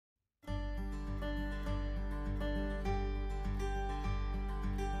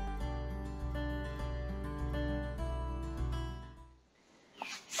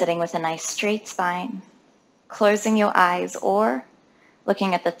sitting with a nice straight spine, closing your eyes or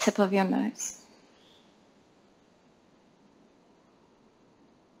looking at the tip of your nose.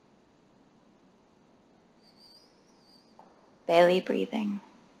 Belly breathing.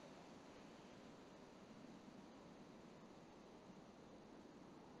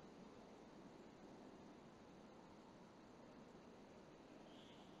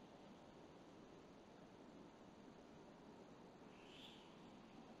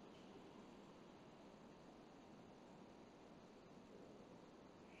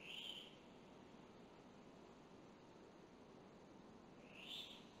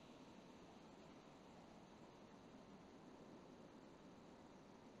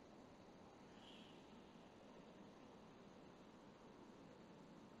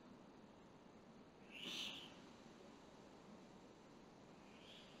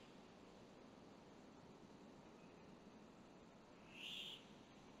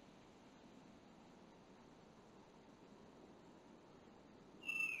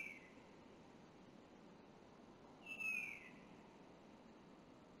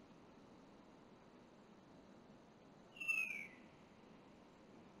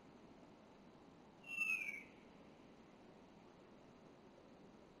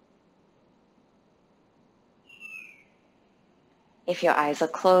 If your eyes are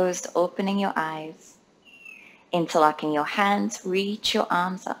closed, opening your eyes, interlocking your hands, reach your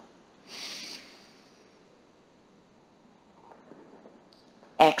arms up.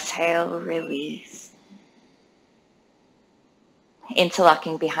 Exhale, release.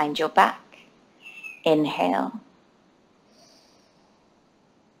 Interlocking behind your back. Inhale.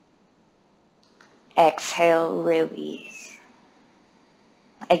 Exhale, release.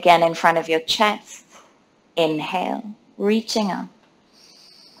 Again in front of your chest. Inhale, reaching up.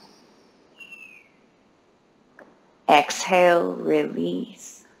 Exhale,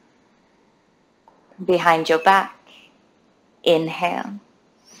 release. Behind your back. Inhale.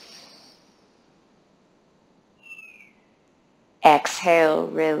 Exhale,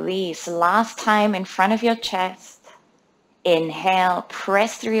 release. Last time in front of your chest. Inhale,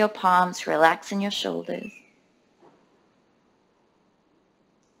 press through your palms, relax in your shoulders.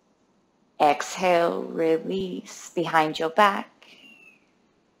 Exhale, release behind your back.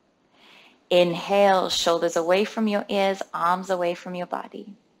 Inhale, shoulders away from your ears, arms away from your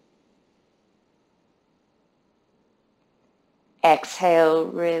body. Exhale,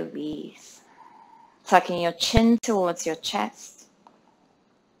 release. Tucking your chin towards your chest.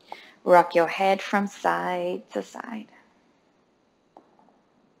 Rock your head from side to side.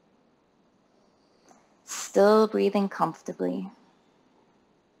 Still breathing comfortably.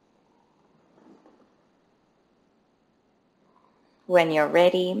 When you're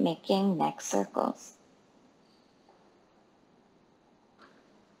ready, making neck circles.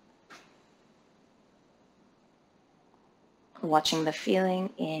 Watching the feeling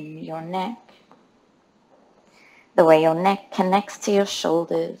in your neck. The way your neck connects to your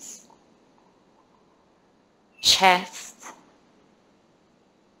shoulders. Chest.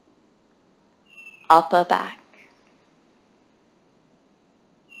 Upper back.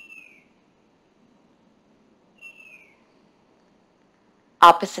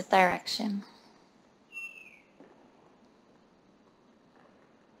 Opposite direction.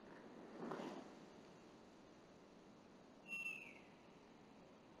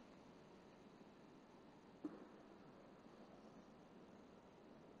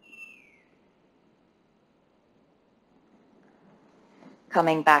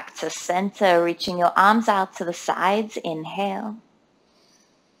 Coming back to center, reaching your arms out to the sides. Inhale.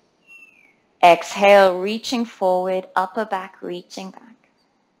 Exhale, reaching forward, upper back, reaching back.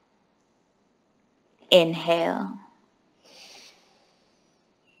 Inhale.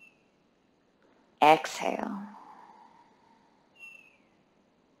 Exhale.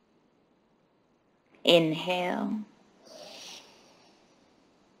 Inhale.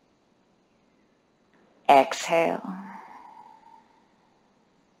 Exhale.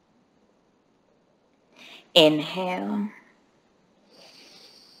 Inhale.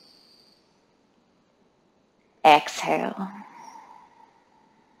 Exhale.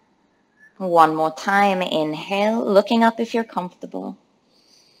 One more time. Inhale, looking up if you're comfortable.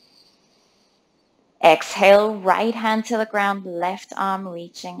 Exhale, right hand to the ground, left arm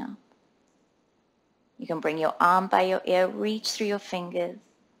reaching up. You can bring your arm by your ear, reach through your fingers.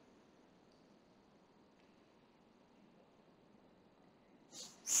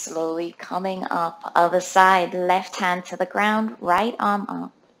 Slowly coming up, other side, left hand to the ground, right arm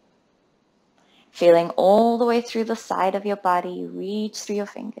up. Feeling all the way through the side of your body, reach through your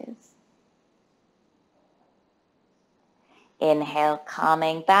fingers. Inhale,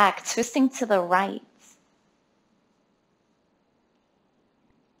 coming back, twisting to the right.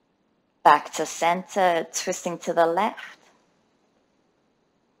 Back to center, twisting to the left.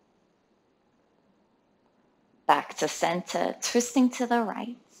 Back to center, twisting to the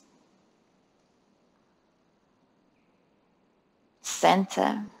right.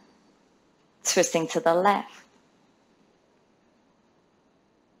 Center, twisting to the left.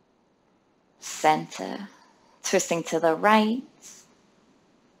 Center, twisting to the right.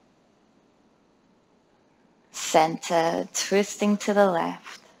 Center, twisting to the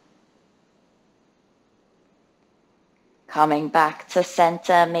left. Coming back to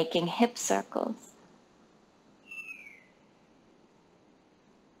center, making hip circles.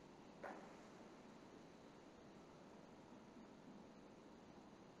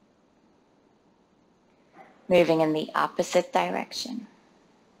 Moving in the opposite direction.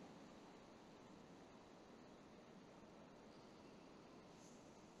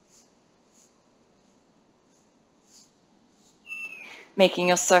 Making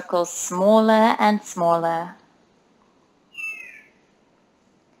your circles smaller and smaller.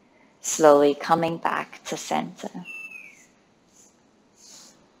 Slowly coming back to center.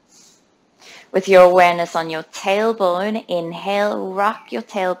 With your awareness on your tailbone, inhale, rock your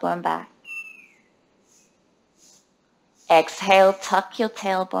tailbone back. Exhale, tuck your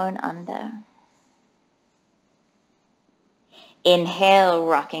tailbone under. Inhale,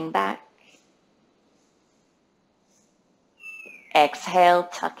 rocking back. Exhale,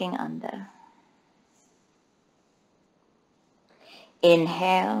 tucking under.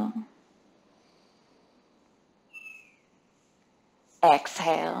 Inhale.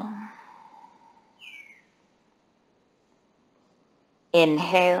 Exhale.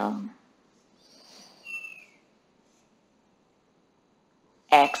 Inhale.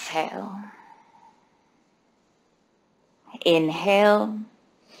 Exhale. Inhale.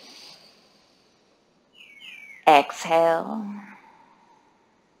 Exhale.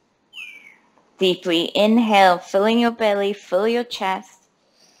 Deeply inhale, filling your belly, fill your chest.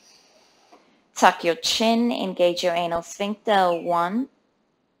 Tuck your chin, engage your anal sphincter. 1,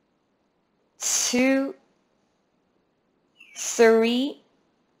 2, 3,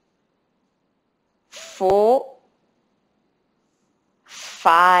 4,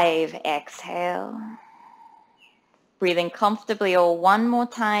 5. Exhale. Breathing comfortably, or one more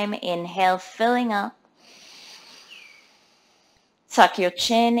time. Inhale, filling up. Tuck your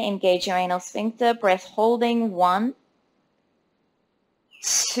chin, engage your anal sphincter. Breath holding. 1,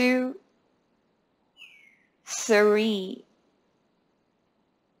 2, 3,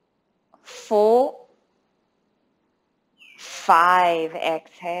 4, 5.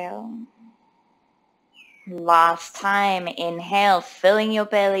 Exhale. Last time. Inhale, filling your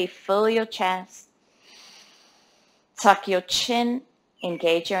belly, fill your chest. Tuck your chin,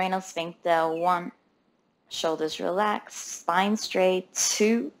 engage your anal sphincter. 1, shoulders relaxed, spine straight.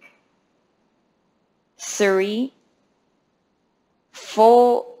 2, 3,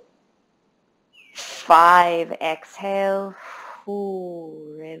 4, 5. Exhale.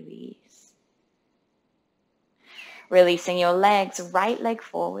 Release. Releasing your legs, right leg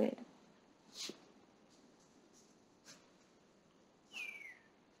forward.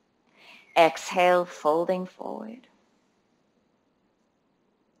 Exhale, folding forward.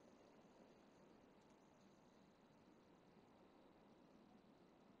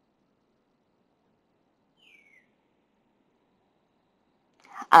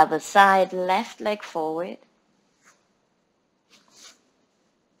 Other side, left leg forward.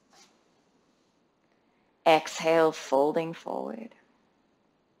 Exhale, folding forward.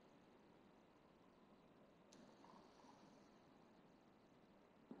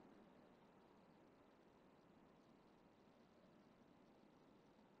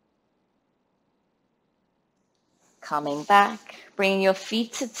 Coming back, bringing your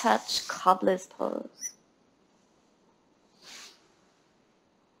feet to touch, cobbler's pose.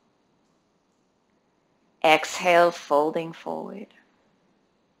 Exhale, folding forward.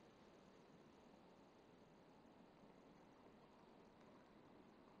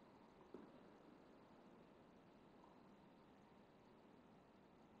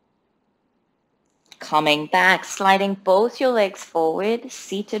 Coming back, sliding both your legs forward,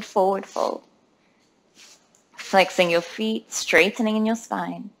 seated forward fold. Flexing your feet, straightening in your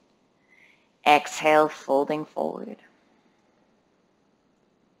spine. Exhale, folding forward.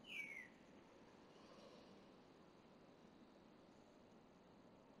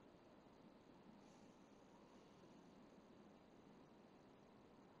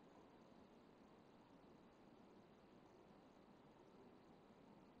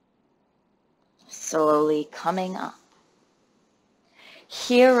 Slowly coming up.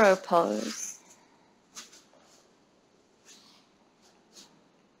 Hero pose.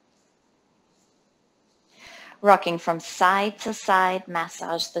 Rocking from side to side,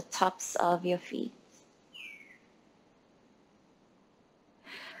 massage the tops of your feet.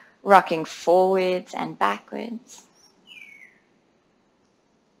 Rocking forwards and backwards.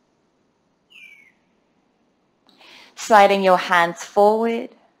 Sliding your hands forward,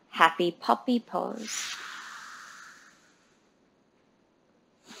 happy puppy pose.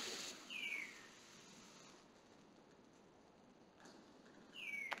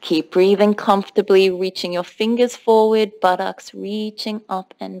 Keep breathing comfortably, reaching your fingers forward, buttocks reaching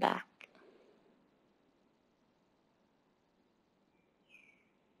up and back.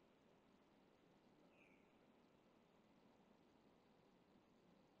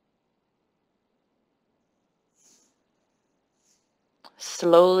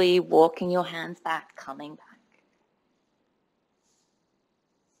 Slowly walking your hands back, coming back.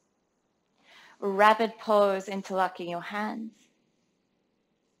 Rapid pose, interlocking your hands.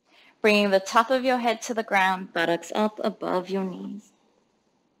 Bringing the top of your head to the ground, buttocks up above your knees.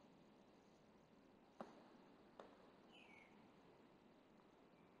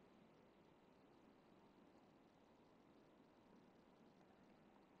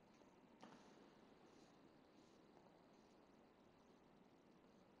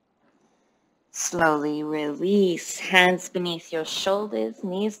 Slowly release, hands beneath your shoulders,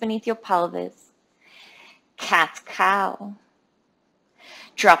 knees beneath your pelvis. Cat-cow.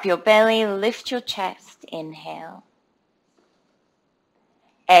 Drop your belly, lift your chest, inhale.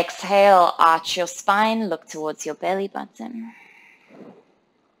 Exhale, arch your spine, look towards your belly button.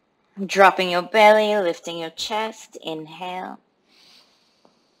 Dropping your belly, lifting your chest, inhale.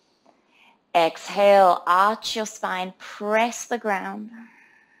 Exhale, arch your spine, press the ground.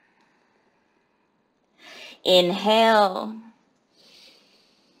 Inhale.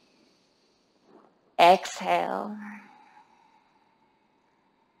 Exhale.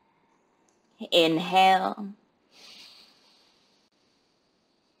 Inhale.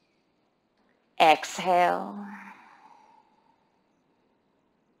 Exhale.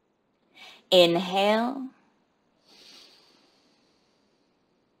 Inhale.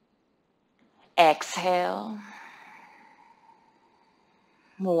 Exhale.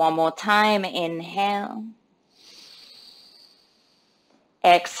 One more time. Inhale.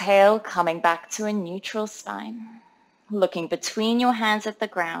 Exhale, coming back to a neutral spine. Looking between your hands at the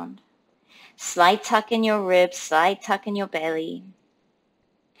ground. Slight tuck in your ribs, slight tuck in your belly.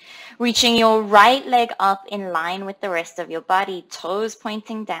 Reaching your right leg up in line with the rest of your body, toes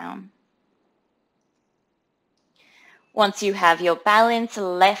pointing down. Once you have your balance,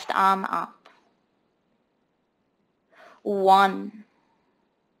 left arm up. 1,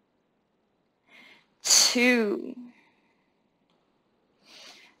 2,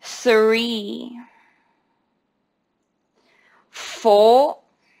 3, 4,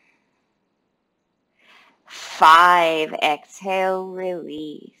 5. Exhale,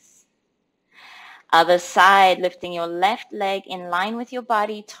 release. Other side, lifting your left leg in line with your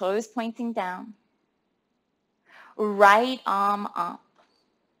body, toes pointing down. Right arm up.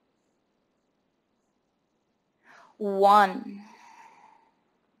 1,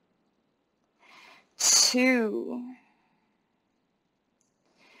 2,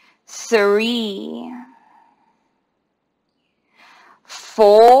 3,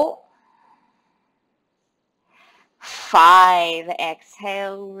 4, 5.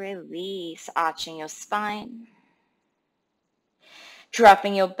 Exhale, release, arching your spine.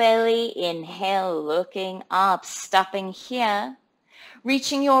 Dropping your belly, inhale, looking up, stopping here,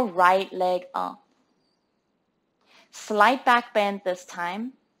 reaching your right leg up. Slight back bend this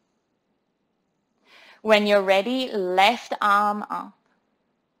time. When you're ready, left arm up.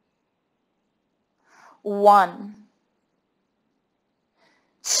 1,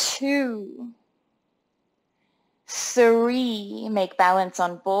 2, 3. Make balance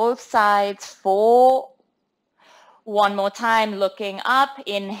on both sides. 4. One more time, looking up.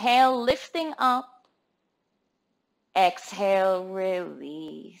 Inhale, lifting up. Exhale,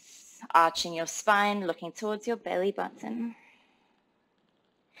 release. Arching your spine, looking towards your belly button.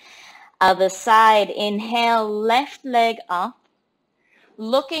 Other side, inhale, left leg up.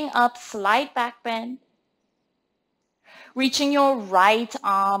 Looking up, slight back bend. Reaching your right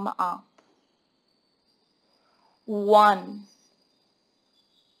arm up. 1,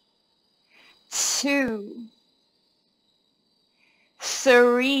 2,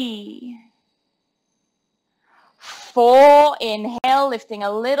 3, 4. Inhale, lifting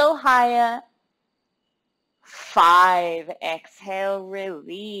a little higher. 5. Exhale,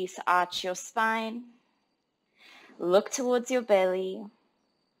 release. Arch your spine. Look towards your belly.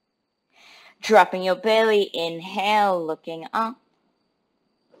 Dropping your belly, inhale, looking up.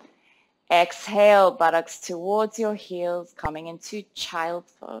 Exhale, buttocks towards your heels, coming into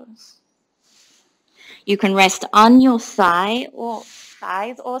child's pose. You can rest on your thighs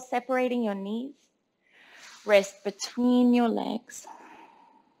or separating your knees. Rest between your legs.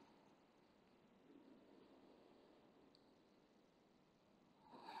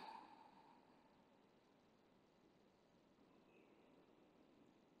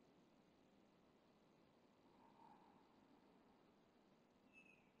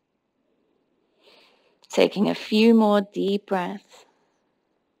 Taking a few more deep breaths.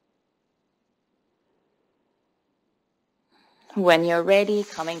 When you're ready,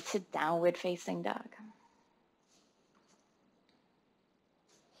 coming to downward facing dog.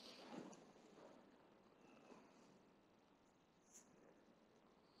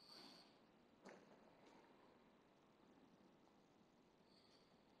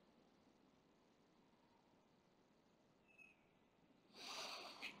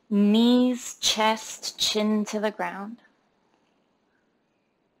 Knees, chest, chin to the ground.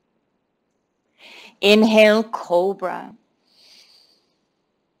 Inhale, cobra.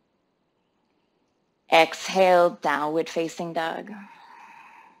 Exhale, downward facing dog.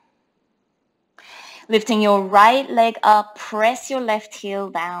 Lifting your right leg up, press your left heel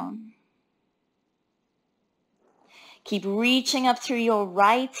down. Keep reaching up through your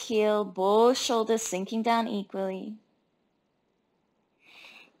right heel, both shoulders sinking down equally.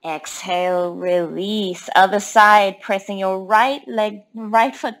 Exhale, release. Other side, pressing your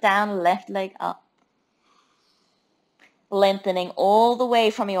right foot down, left leg up. Lengthening all the way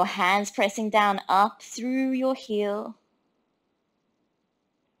from your hands, pressing down up through your heel.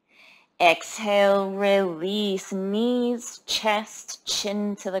 Exhale, release. Knees, chest,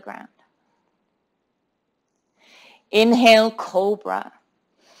 chin to the ground. Inhale, cobra.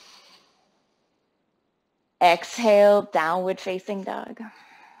 Exhale, downward facing dog.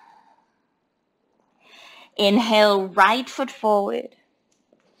 Inhale, right foot forward.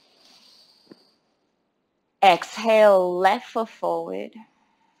 Exhale, left foot forward.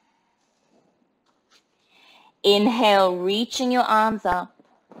 Inhale, reaching your arms up.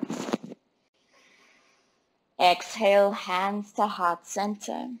 Exhale, hands to heart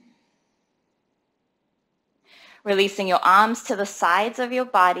center. Releasing your arms to the sides of your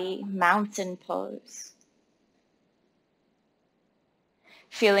body, mountain pose.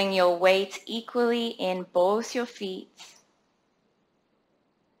 Feeling your weight equally in both your feet.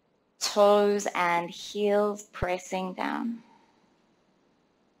 Toes and heels pressing down.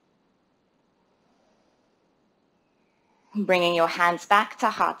 Bringing your hands back to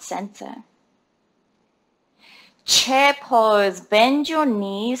heart center. Chair pose, bend your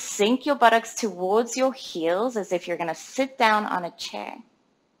knees, sink your buttocks towards your heels as if you're going to sit down on a chair.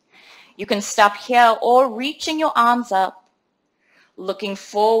 You can stop here or reaching your arms up, looking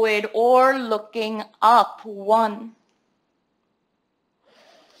forward or looking up. 1,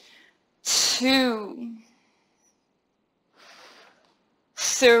 2,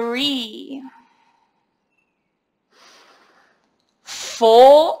 3,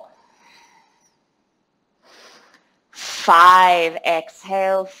 4, 5.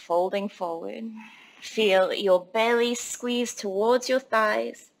 Exhale, folding forward. Feel your belly squeeze towards your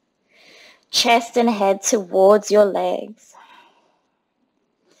thighs, chest and head towards your legs.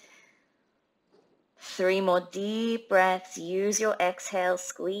 3 more deep breaths. Use your exhale,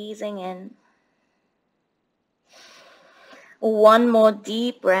 squeezing in. 1 more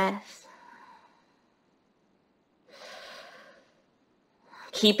deep breath.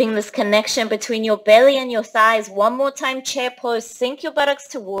 Keeping this connection between your belly and your thighs. 1 more time, chair pose. Sink your buttocks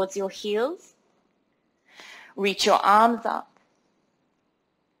towards your heels. Reach your arms up.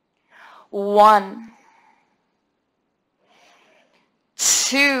 1,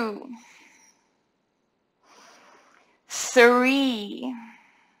 2, 3,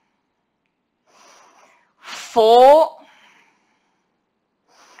 4,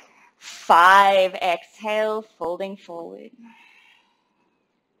 5. Exhale, folding forward.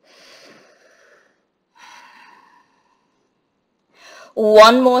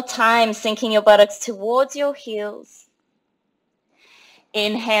 One more time, sinking your buttocks towards your heels.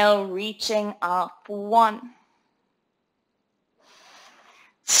 Inhale, reaching up. 1,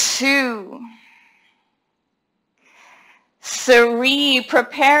 2, 3.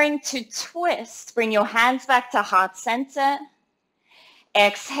 Preparing to twist. Bring your hands back to heart center.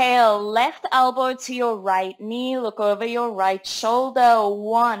 Exhale, left elbow to your right knee. Look over your right shoulder.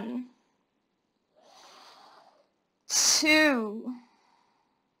 1, 2,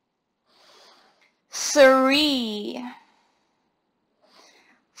 3,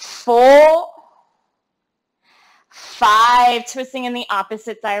 4, 5, twisting in the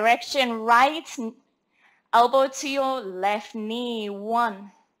opposite direction. Right elbow to your left knee.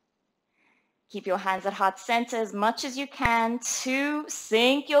 1. Keep your hands at heart center as much as you can. 2,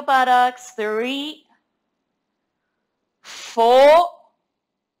 sink your buttocks. 3, 4,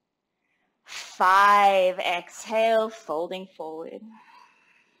 5, exhale, folding forward.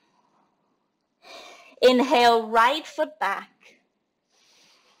 Inhale, right foot back.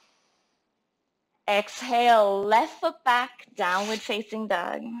 Exhale, left foot back, downward facing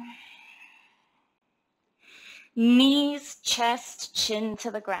dog. Knees, chest, chin to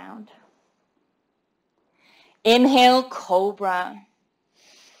the ground. Inhale, cobra.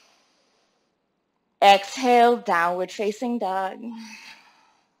 Exhale, downward facing dog.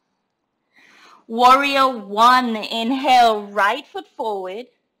 Warrior 1, inhale, right foot forward.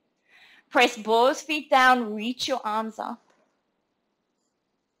 Press both feet down, reach your arms up.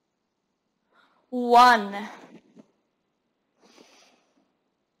 1,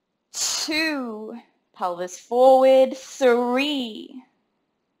 2, pelvis forward. 3,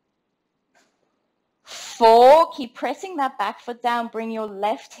 4, keep pressing that back foot down, bring your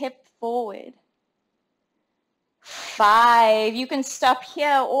left hip forward. 5, you can stop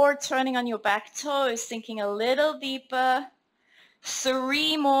here or turning on your back toes, sinking a little deeper.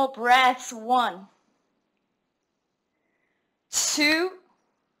 3 more breaths. 1, 2,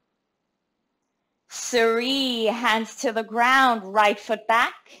 3, hands to the ground, right foot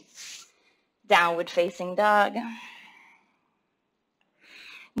back, downward facing dog.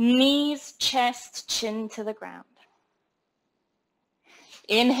 Knees, chest, chin to the ground.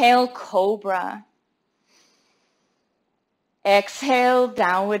 Inhale, cobra. Exhale,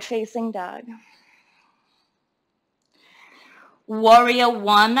 downward facing dog. Warrior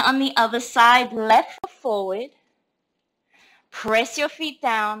 1 on the other side, left foot forward. Press your feet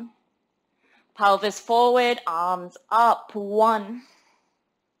down. Pelvis forward, arms up. 1,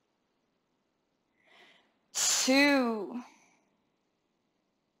 2,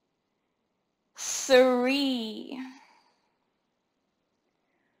 3,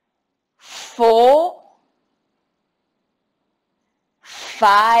 4,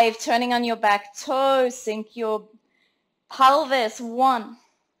 5, turning on your back toes, sink your pelvis. 1,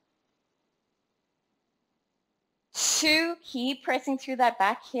 2, keep pressing through that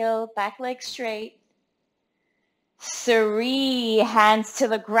back heel, back leg straight. 3, hands to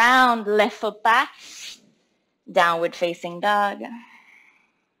the ground, left foot back, downward facing dog.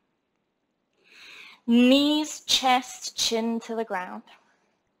 Knees, chest, chin to the ground.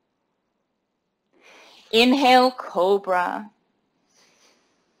 Inhale, cobra.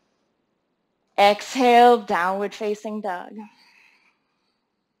 Exhale, downward facing dog.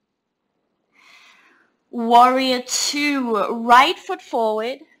 Warrior 2, right foot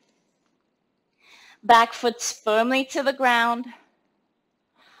forward. Back foot firmly to the ground.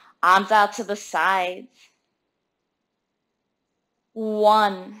 Arms out to the sides.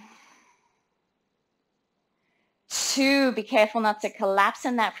 1, 2, be careful not to collapse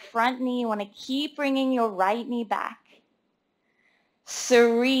in that front knee. You want to keep bringing your right knee back.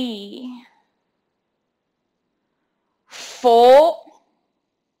 3, 4,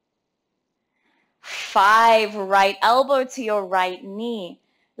 5, right elbow to your right knee.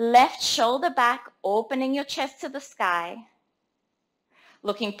 Left shoulder back, opening your chest to the sky.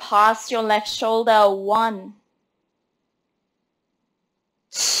 Looking past your left shoulder. 1,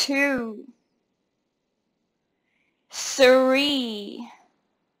 2, 3,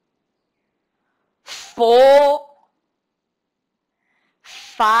 4,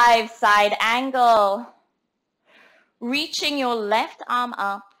 5, side angle. Reaching your left arm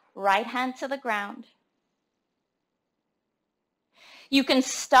up, right hand to the ground. You can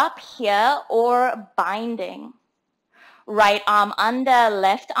stop here or binding. Right arm under,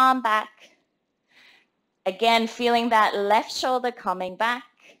 left arm back. Again, feeling that left shoulder coming back.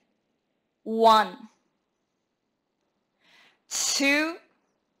 1, 2,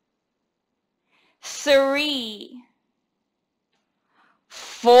 3,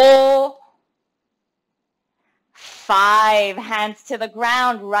 4, 5, hands to the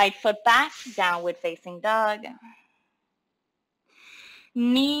ground, right foot back, downward facing dog.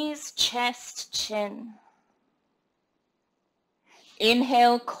 Knees, chest, chin.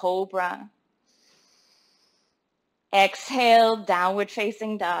 Inhale, cobra. Exhale, downward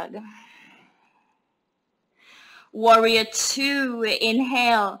facing dog. Warrior 2,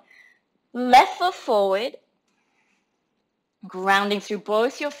 inhale, left foot forward, grounding through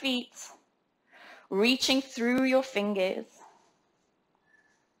both your feet, reaching through your fingers.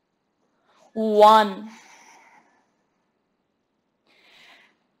 1,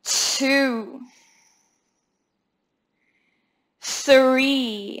 2,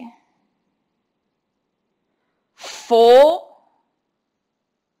 3, 4,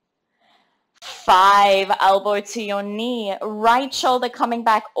 5, elbow to your knee, right shoulder coming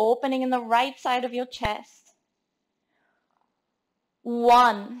back, opening in the right side of your chest.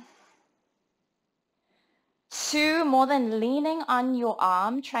 1, 2, more than leaning on your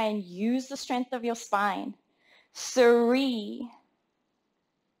arm, try and use the strength of your spine. 3,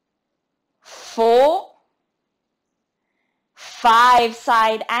 4, 5,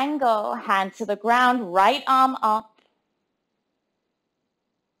 side angle, hand to the ground, right arm up.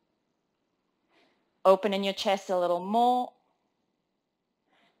 Opening your chest a little more.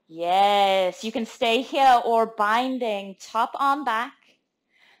 Yes, you can stay here or binding, top arm back,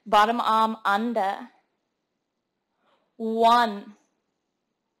 bottom arm under. 1,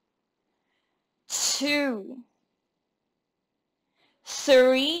 2,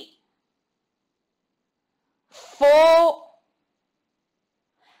 3, 4,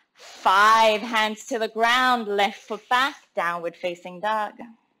 5, hands to the ground, left foot back, downward facing dog.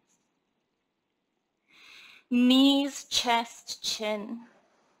 Knees, chest, chin.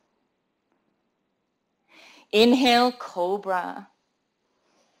 Inhale, cobra.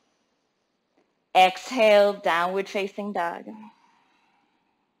 Exhale, downward facing dog.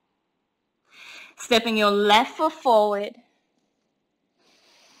 Stepping your left foot forward.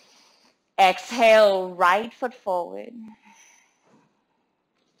 Exhale, right foot forward.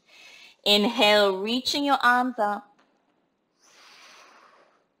 Inhale, reaching your arms up.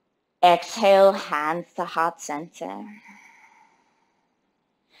 Exhale, hands to heart center.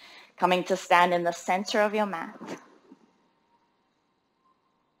 Coming to stand in the center of your mat.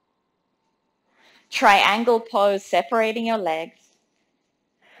 Triangle pose, separating your legs.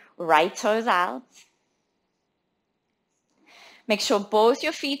 Right toes out. Make sure both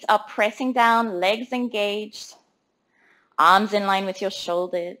your feet are pressing down, legs engaged, arms in line with your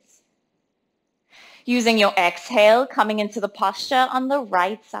shoulders. Using your exhale, coming into the posture on the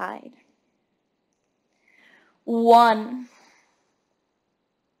right side. 1,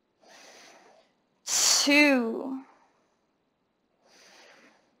 2,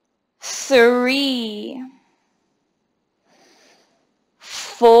 3,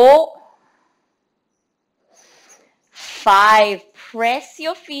 4, 5. Press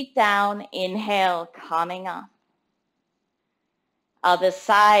your feet down. Inhale, coming up. Other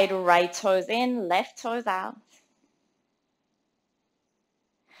side, right toes in, left toes out.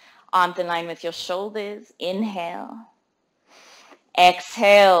 Arms in line with your shoulders. Inhale.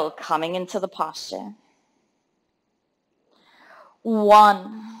 Exhale, coming into the posture.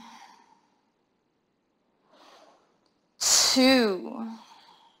 1, 2,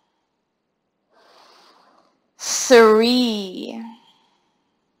 3,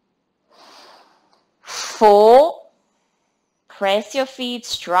 4. Press your feet,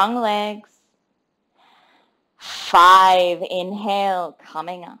 strong legs. 5, inhale,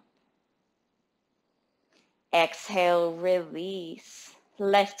 coming up. Exhale, release.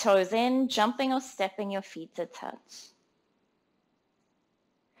 Left toes in, jumping or stepping your feet to touch.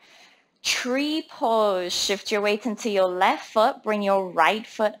 Tree pose, shift your weight into your left foot, bring your right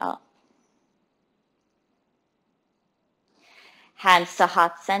foot up. Hands to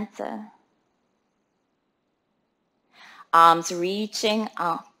heart center. Arms reaching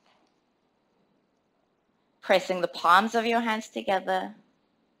up. Pressing the palms of your hands together.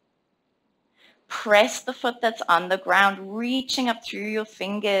 Press the foot that's on the ground, reaching up through your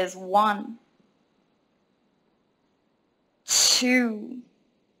fingers. 1, 2,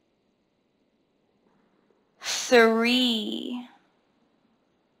 3,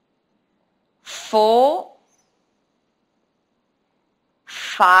 4,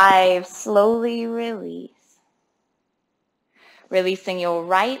 5. Slowly release. Releasing your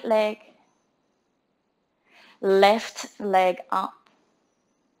right leg, left leg up.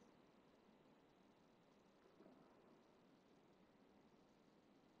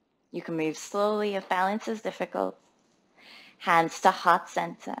 You can move slowly if balance is difficult. Hands to heart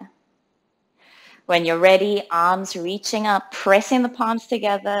center. When you're ready, arms reaching up, pressing the palms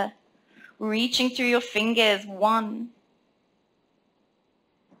together, reaching through your fingers. 1,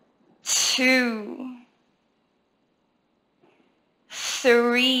 2,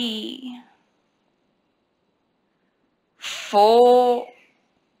 3, 4,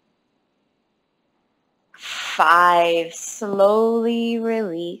 5. Slowly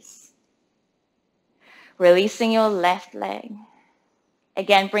release. Releasing your left leg.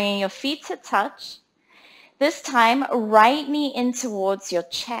 Again, bringing your feet to touch. This time, right knee in towards your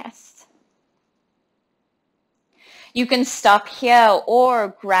chest. You can stop here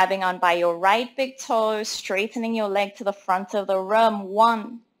or grabbing on by your right big toe, straightening your leg to the front of the room.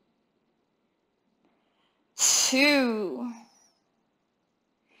 1, 2,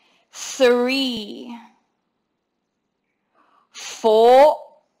 3, 4,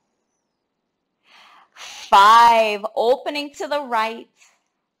 5. Opening to the right.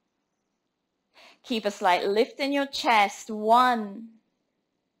 Keep a slight lift in your chest. 1,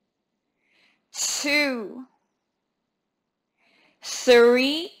 2,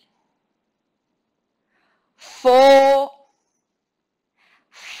 3, 4,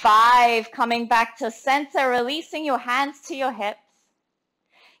 5. Coming back to center, releasing your hands to your hips.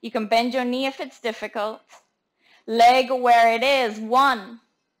 You can bend your knee if it's difficult. Leg where it is. 1,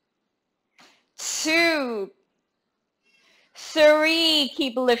 2, 3.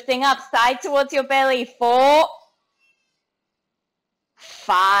 Keep lifting up, side towards your belly. 4,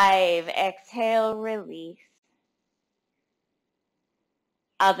 5. Exhale, release.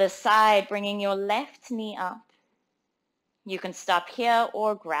 Other side, bringing your left knee up. You can stop here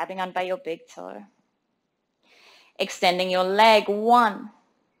or grabbing on by your big toe. Extending your leg. 1,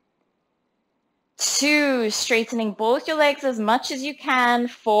 2. Straightening both your legs as much as you can.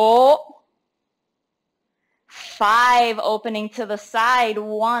 4, 5. Opening to the side.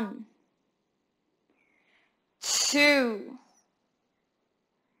 1, 2,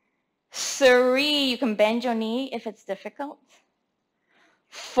 3. You can bend your knee if it's difficult.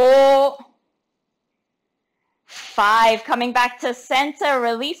 4, 5. Coming back to center,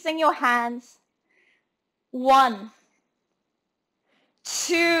 releasing your hands. 1,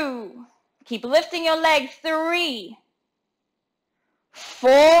 2. Keep lifting your leg. 3,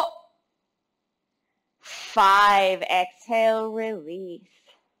 4, 5. Exhale, release.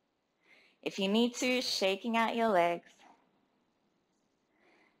 If you need to, shaking out your legs.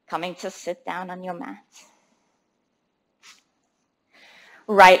 Coming to sit down on your mat.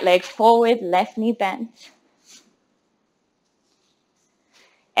 Right leg forward, left knee bent.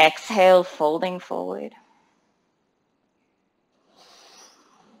 Exhale, folding forward.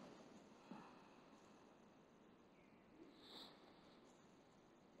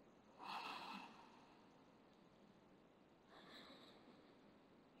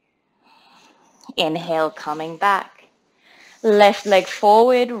 Inhale, coming back. Left leg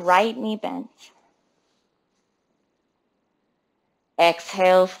forward, right knee bent.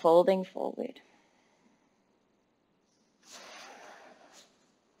 Exhale, folding forward.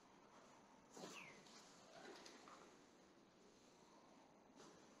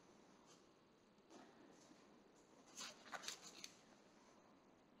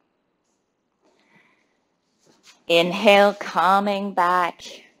 Inhale, coming back.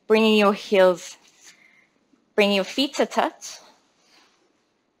 Bringing your heels, bringing your feet to touch.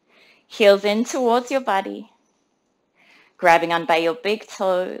 Heels in towards your body. Grabbing on by your big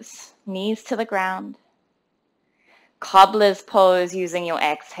toes, knees to the ground. Cobbler's pose, using your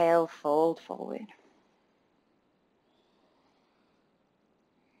exhale, fold forward.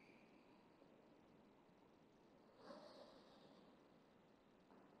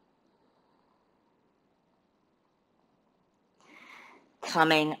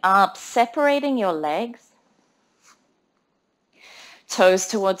 Coming up, separating your legs. Toes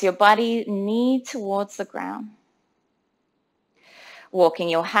towards your body, knee towards the ground. Walking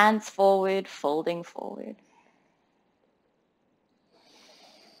your hands forward, folding forward.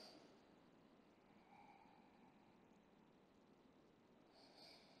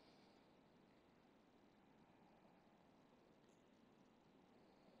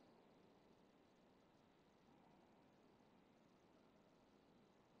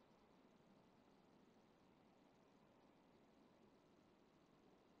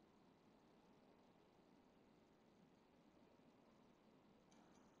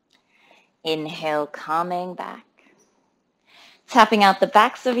 Inhale, coming back. Tapping out the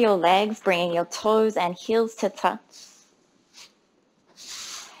backs of your legs, bringing your toes and heels to touch.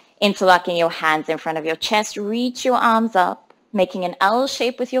 Interlocking your hands in front of your chest, reach your arms up, making an L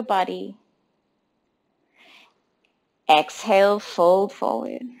shape with your body. Exhale, fold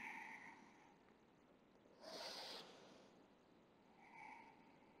forward.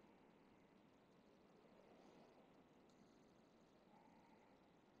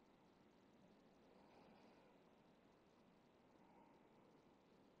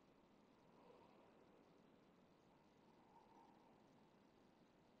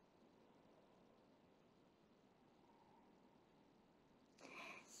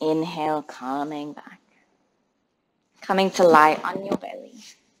 Inhale, coming back. Coming to lie on your belly.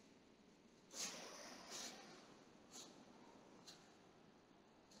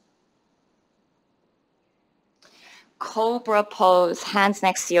 Cobra pose, hands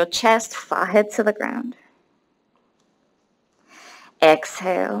next to your chest, forehead to the ground.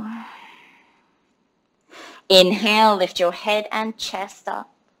 Exhale. Inhale, lift your head and chest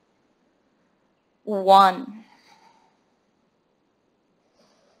up. 1,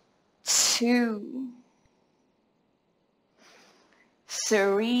 2,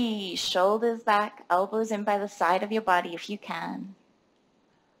 3, shoulders back, elbows in by the side of your body if you can.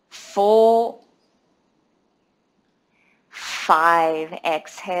 4, 5,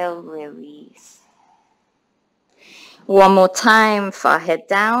 exhale, release. One more time, forehead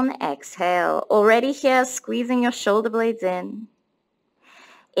down, exhale. Already here, squeezing your shoulder blades in.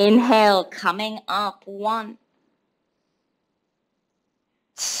 Inhale, coming up, 1,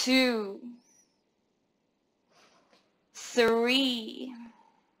 2, 3,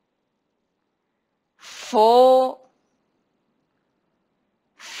 4,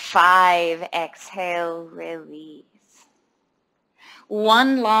 5, exhale, release.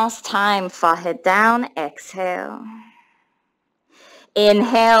 One last time, forehead down, exhale.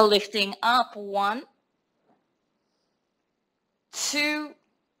 Inhale, lifting up, 1, 2,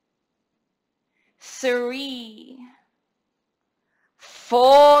 3,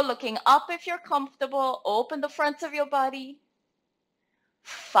 4, looking up if you're comfortable, open the front of your body.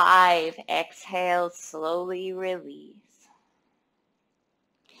 5, exhale, slowly release.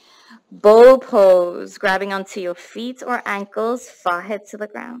 Bow pose, grabbing onto your feet or ankles, forehead to the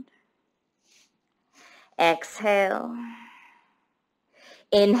ground. Exhale.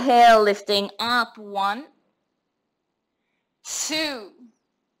 Inhale, lifting up, 1, 2,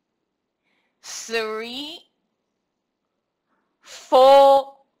 3,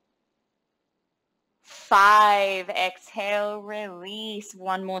 4, 5. Exhale, release.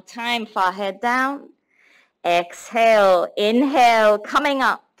 One more time, forehead down. Exhale, inhale, coming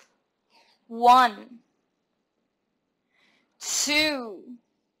up. 1, 2,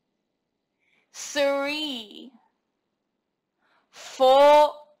 3,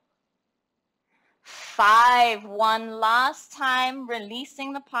 4, 5. One last time,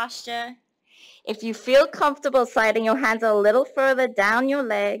 releasing the posture. If you feel comfortable, sliding your hands a little further down your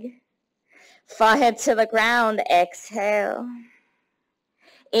leg. Forehead to the ground, exhale.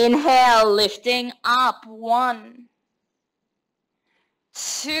 Inhale, lifting up, 1,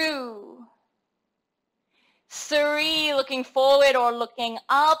 2, 3, looking forward or looking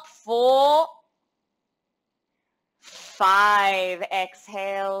up, 4, 5,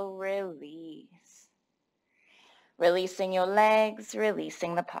 exhale, release. Releasing your legs,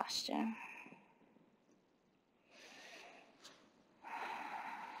 releasing the posture.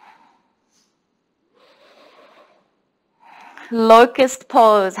 Locust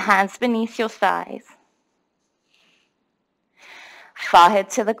pose, hands beneath your thighs. Forehead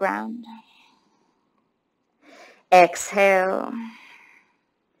to the ground. Exhale.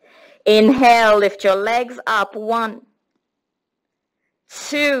 Inhale, lift your legs up. 1,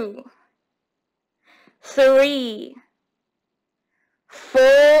 2, 3,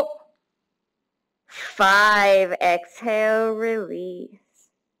 4, 5. Exhale, release.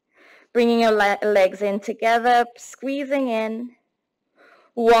 Bringing your legs in together, squeezing in.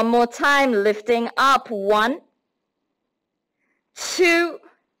 One more time, lifting up. 1, 2,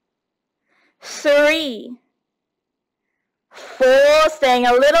 3, 4, staying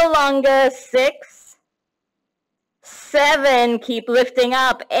a little longer. 6, 7, keep lifting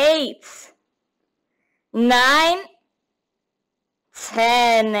up. 8, 9,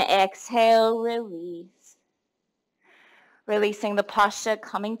 10. Exhale, release. Releasing the posture,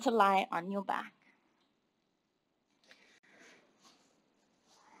 coming to lie on your back.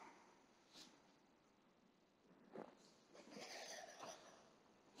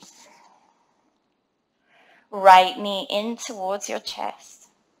 Right knee in towards your chest.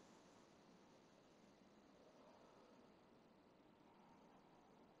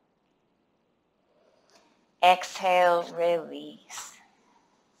 Exhale, release.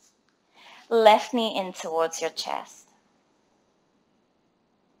 Left knee in towards your chest.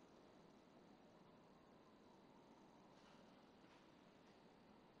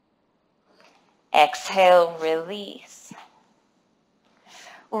 Exhale, release.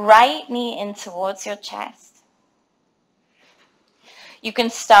 Right knee in towards your chest. You can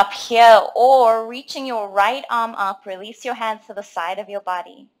stop here or reaching your right arm up, release your hands to the side of your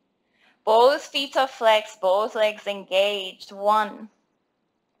body. Both feet are flexed, both legs engaged. 1,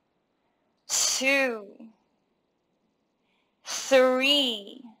 2,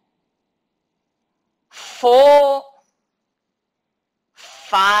 3, 4,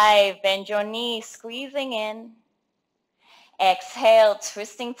 5. Bend your knees, squeezing in. Exhale,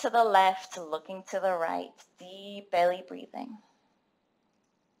 twisting to the left, looking to the right. Deep belly breathing.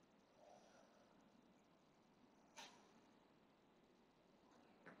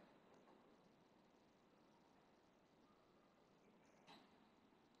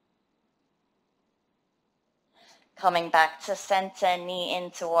 Coming back to center, knee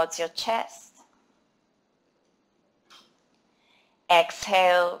in towards your chest.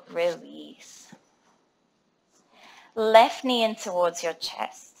 Exhale, release. Left knee in towards your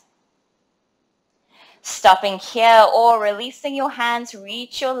chest. Stopping here or releasing your hands,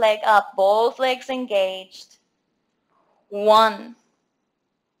 reach your leg up, both legs engaged. 1,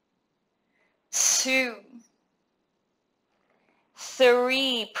 2,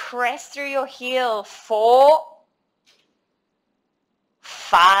 3, press through your heel. 4,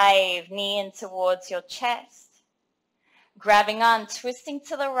 5, knee in towards your chest. Grabbing on, twisting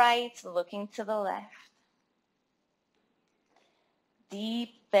to the right, looking to the left. Deep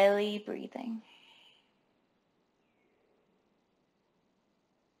belly breathing.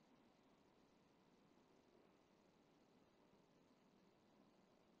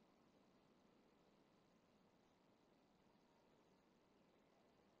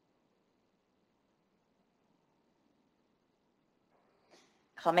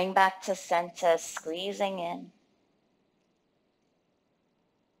 Coming back to center, squeezing in.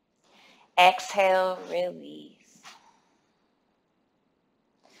 Exhale, release.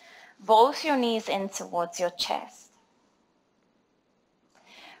 Both your knees in towards your chest.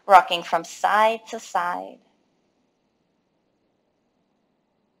 Rocking from side to side.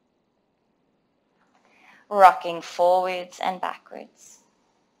 Rocking forwards and backwards.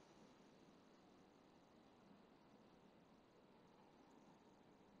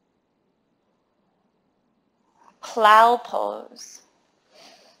 Plow pose.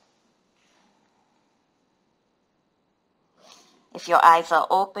 If your eyes are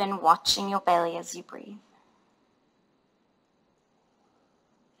open, watching your belly as you breathe.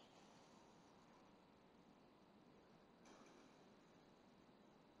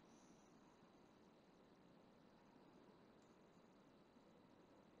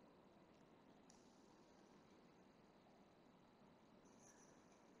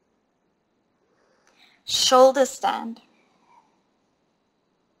 Shoulder stand.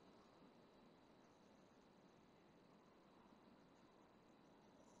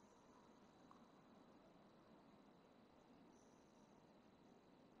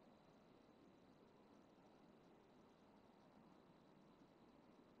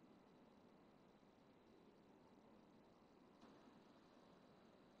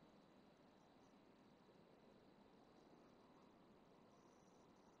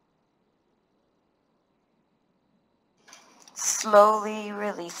 Slowly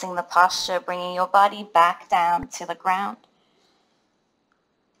releasing the posture, bringing your body back down to the ground.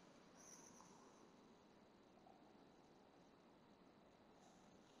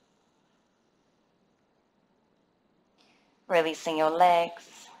 Releasing your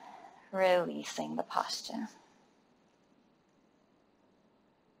legs, releasing the posture.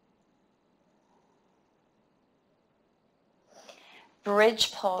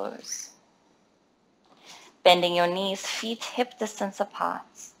 Bridge pose. Bending your knees, feet hip distance apart.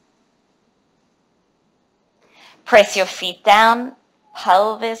 Press your feet down,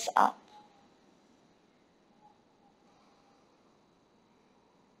 pelvis up.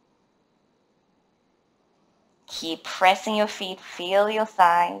 Keep pressing your feet, feel your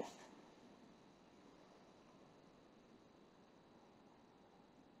thighs.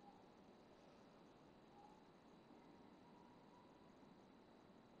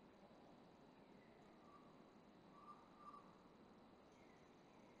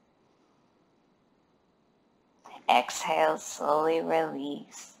 Exhale, slowly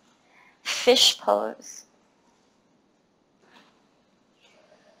release. Fish pose.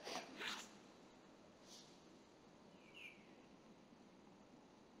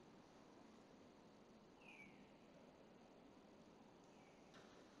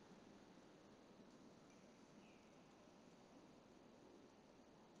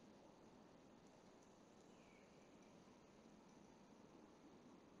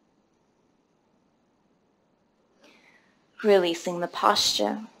 Releasing the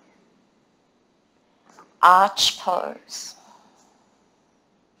posture. Arch pose.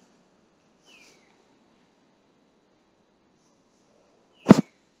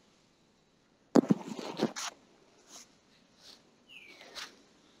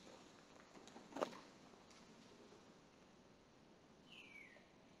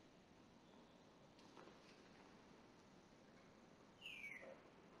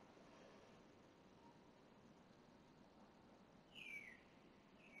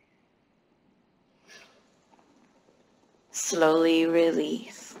 Slowly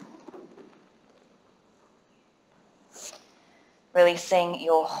release. Releasing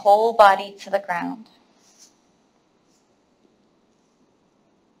your whole body to the ground.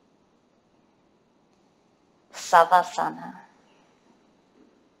 Savasana.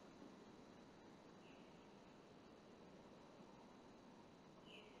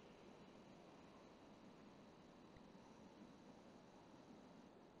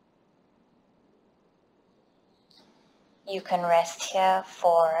 You can rest here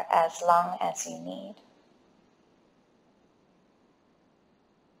for as long as you need.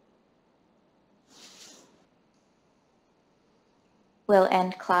 We'll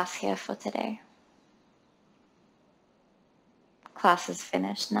end class here for today. Class is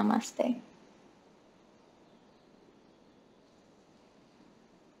finished. Namaste.